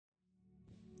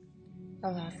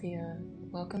Alafia,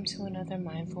 welcome to another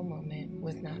mindful moment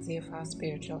with Nazia Fa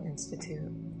Spiritual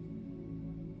Institute.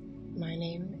 My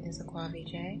name is Aquavee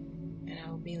J, and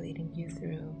I will be leading you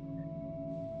through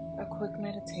a quick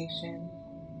meditation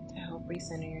to help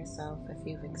recenter yourself if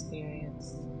you've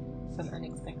experienced some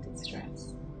unexpected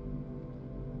stress.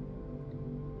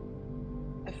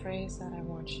 A phrase that I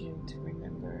want you to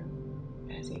remember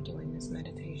as you're doing this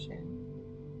meditation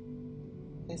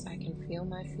is I can feel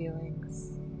my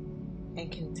feelings and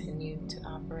continue to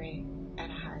operate at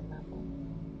a high level.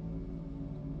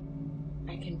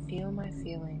 I can feel my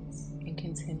feelings and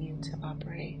continue to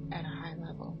operate at a high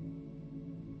level.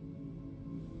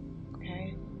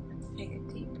 Okay, let's take a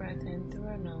deep breath in through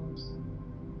our nose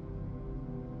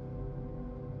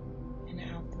and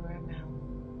out through our mouth.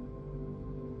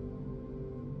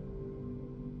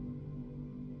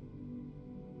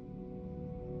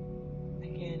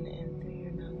 Again, in through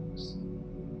your nose,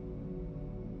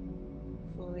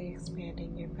 fully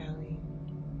expanding your belly,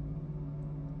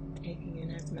 taking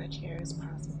in as much air as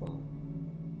possible,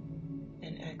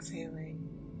 and exhaling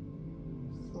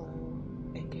slow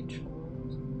and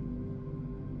controlled.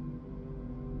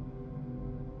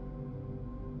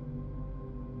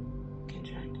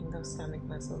 Contracting those stomach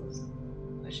muscles,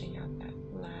 pushing out that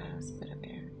last bit of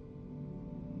air.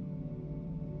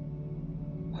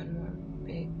 One more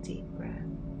big deep breath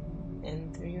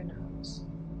in through your nose.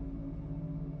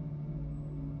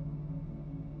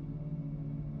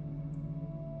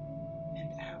 And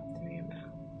out through your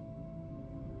mouth.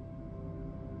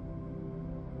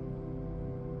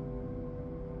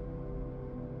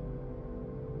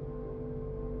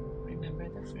 Remember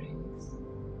the phrase,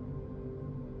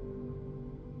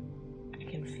 I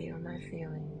can feel my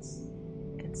feelings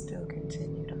and still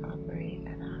continue to operate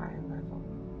at a high level.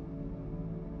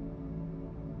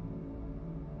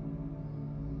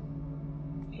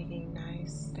 Taking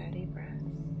nice, steady breaths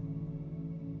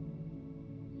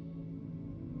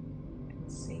in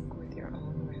sync with your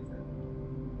own rhythm.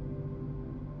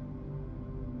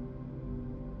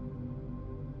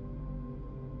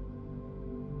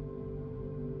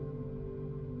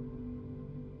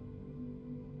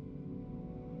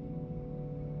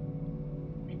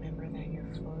 Remember that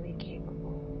you're fully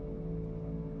capable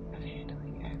of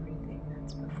handling everything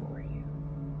that's before you.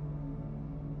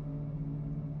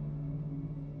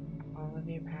 All of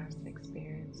your past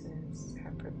experiences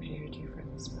have prepared you for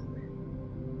this moment.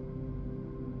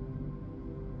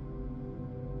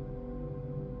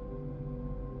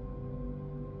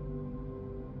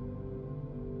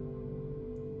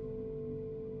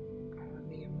 All of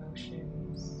the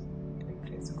emotions and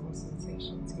physical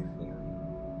sensations you're feeling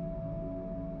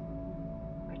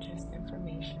are just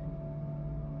information,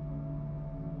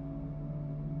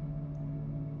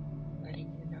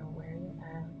 letting you know where you're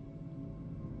at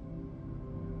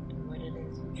and what it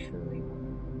is you truly want.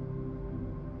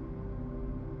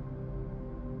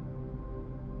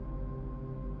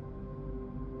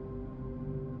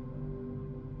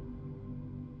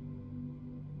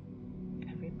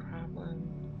 Every problem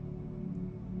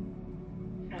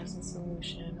has a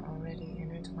solution already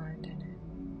intertwined in it.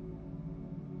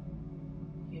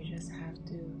 You just have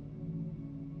to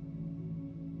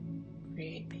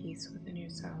create peace within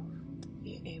yourself to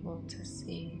be able to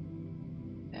see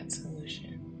that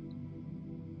solution.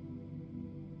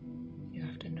 You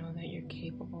have to know that you're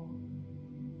capable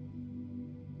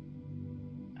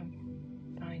of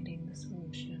finding the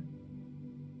solution,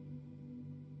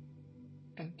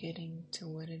 of getting to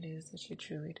what it is that you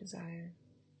truly desire.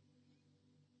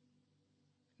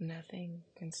 Nothing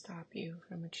can stop you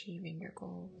from achieving your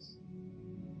goals.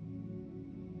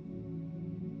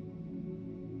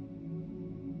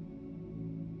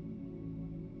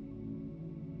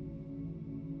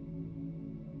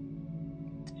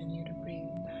 Continue to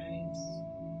breathe nice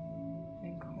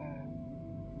and calm.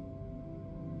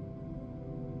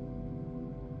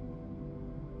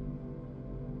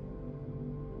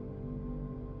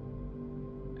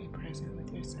 Be present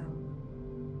with yourself.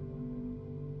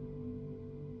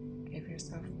 Give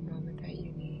yourself the moment that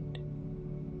you need.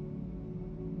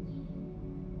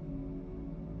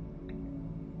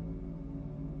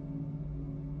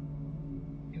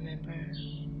 Remember,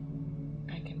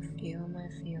 I can feel my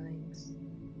feelings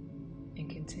and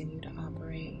continue to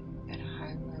operate at a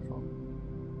high level.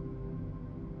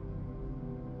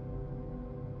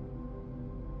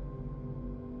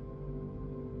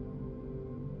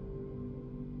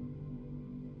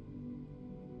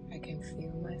 I can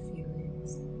feel my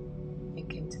feelings and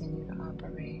continue to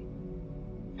operate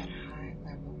at a high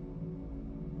level.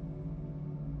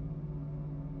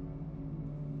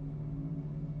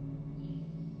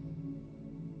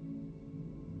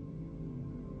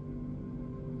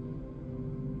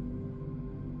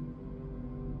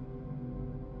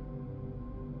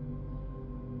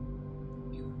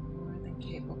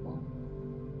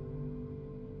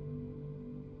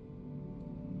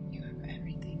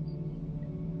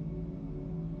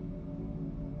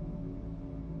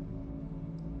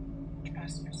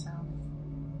 Trust yourself.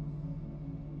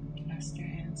 Trust your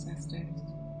ancestors.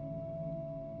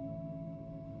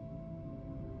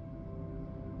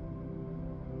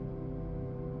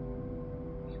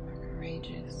 You are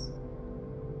courageous,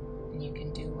 and you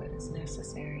can do what is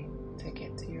necessary to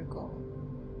get to your goal.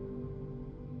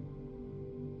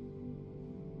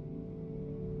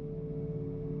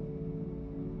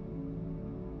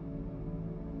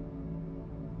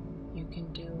 You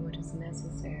can do what is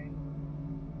necessary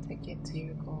to get to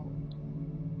your goal.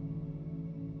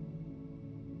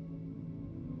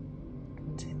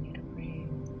 Continue to breathe.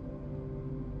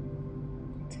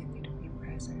 Continue to be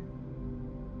present.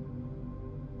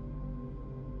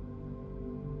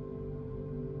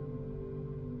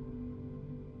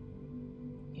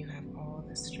 You have all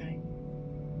the strength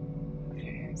of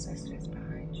your ancestors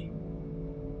behind you.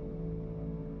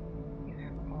 You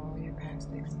have all your past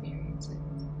experiences,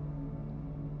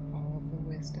 all of the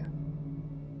wisdom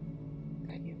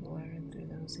that you've learned through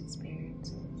those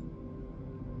experiences.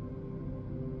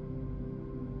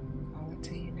 Call it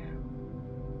to you now.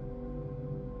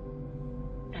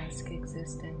 Ask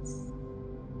existence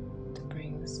to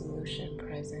bring the solution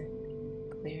present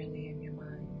clearly in your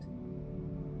mind.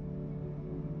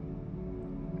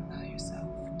 Allow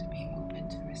yourself to be open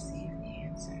to receive the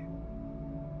answer.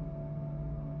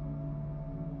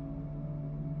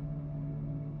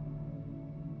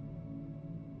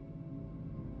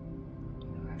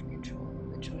 You have control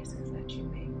of the choices that you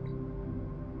make.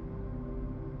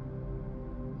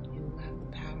 You will have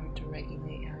the power to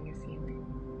regulate how you're feeling.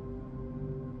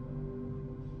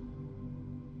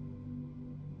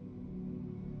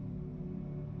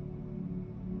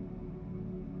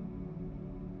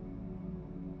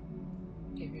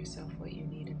 Give yourself what you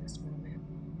need in this moment.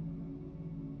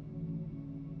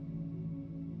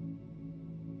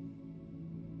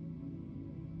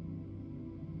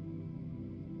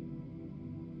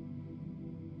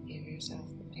 Give yourself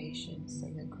the patience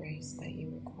and the grace that you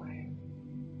require.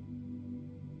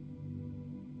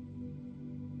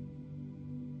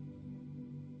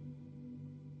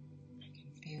 I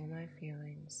can feel my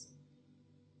feelings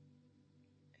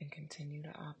and continue to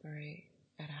operate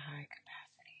at a high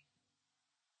capacity.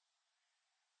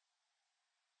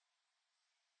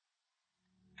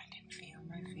 I can feel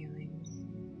my feelings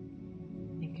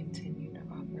and continue to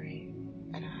operate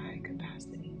at a high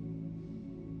capacity.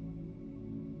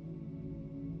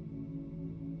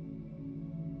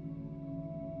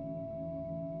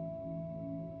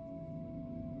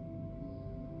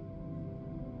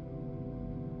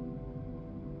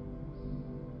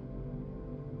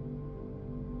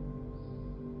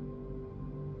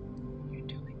 You're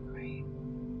doing great.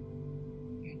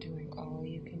 You're doing all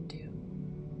you can do.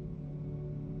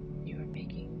 You are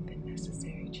making the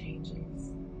necessary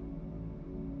changes.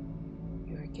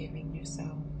 You are giving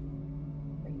yourself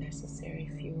the necessary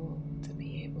fuel to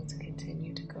be able to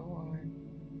continue to go on.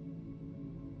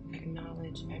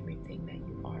 Acknowledge everything that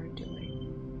you are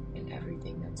doing and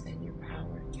everything that's in your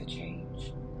power to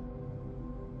change.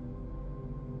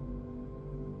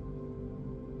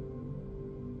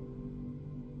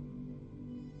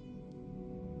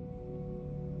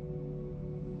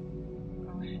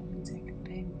 Go ahead and take a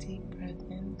big deep breath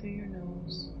in through your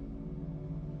nose.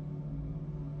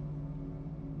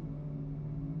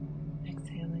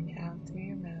 Exhaling out through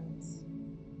your mouth.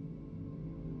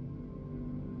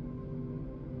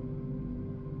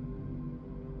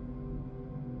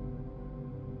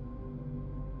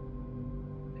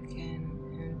 Again,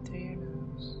 in through your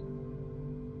nose.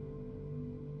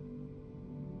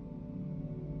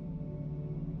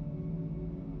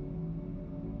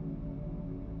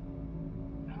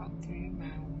 Out through your mouth.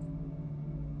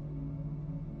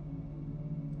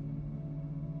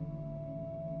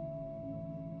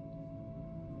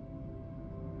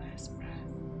 Last breath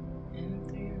in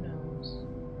through your nose.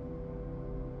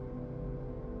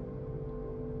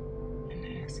 And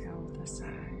exhale with a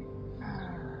sigh.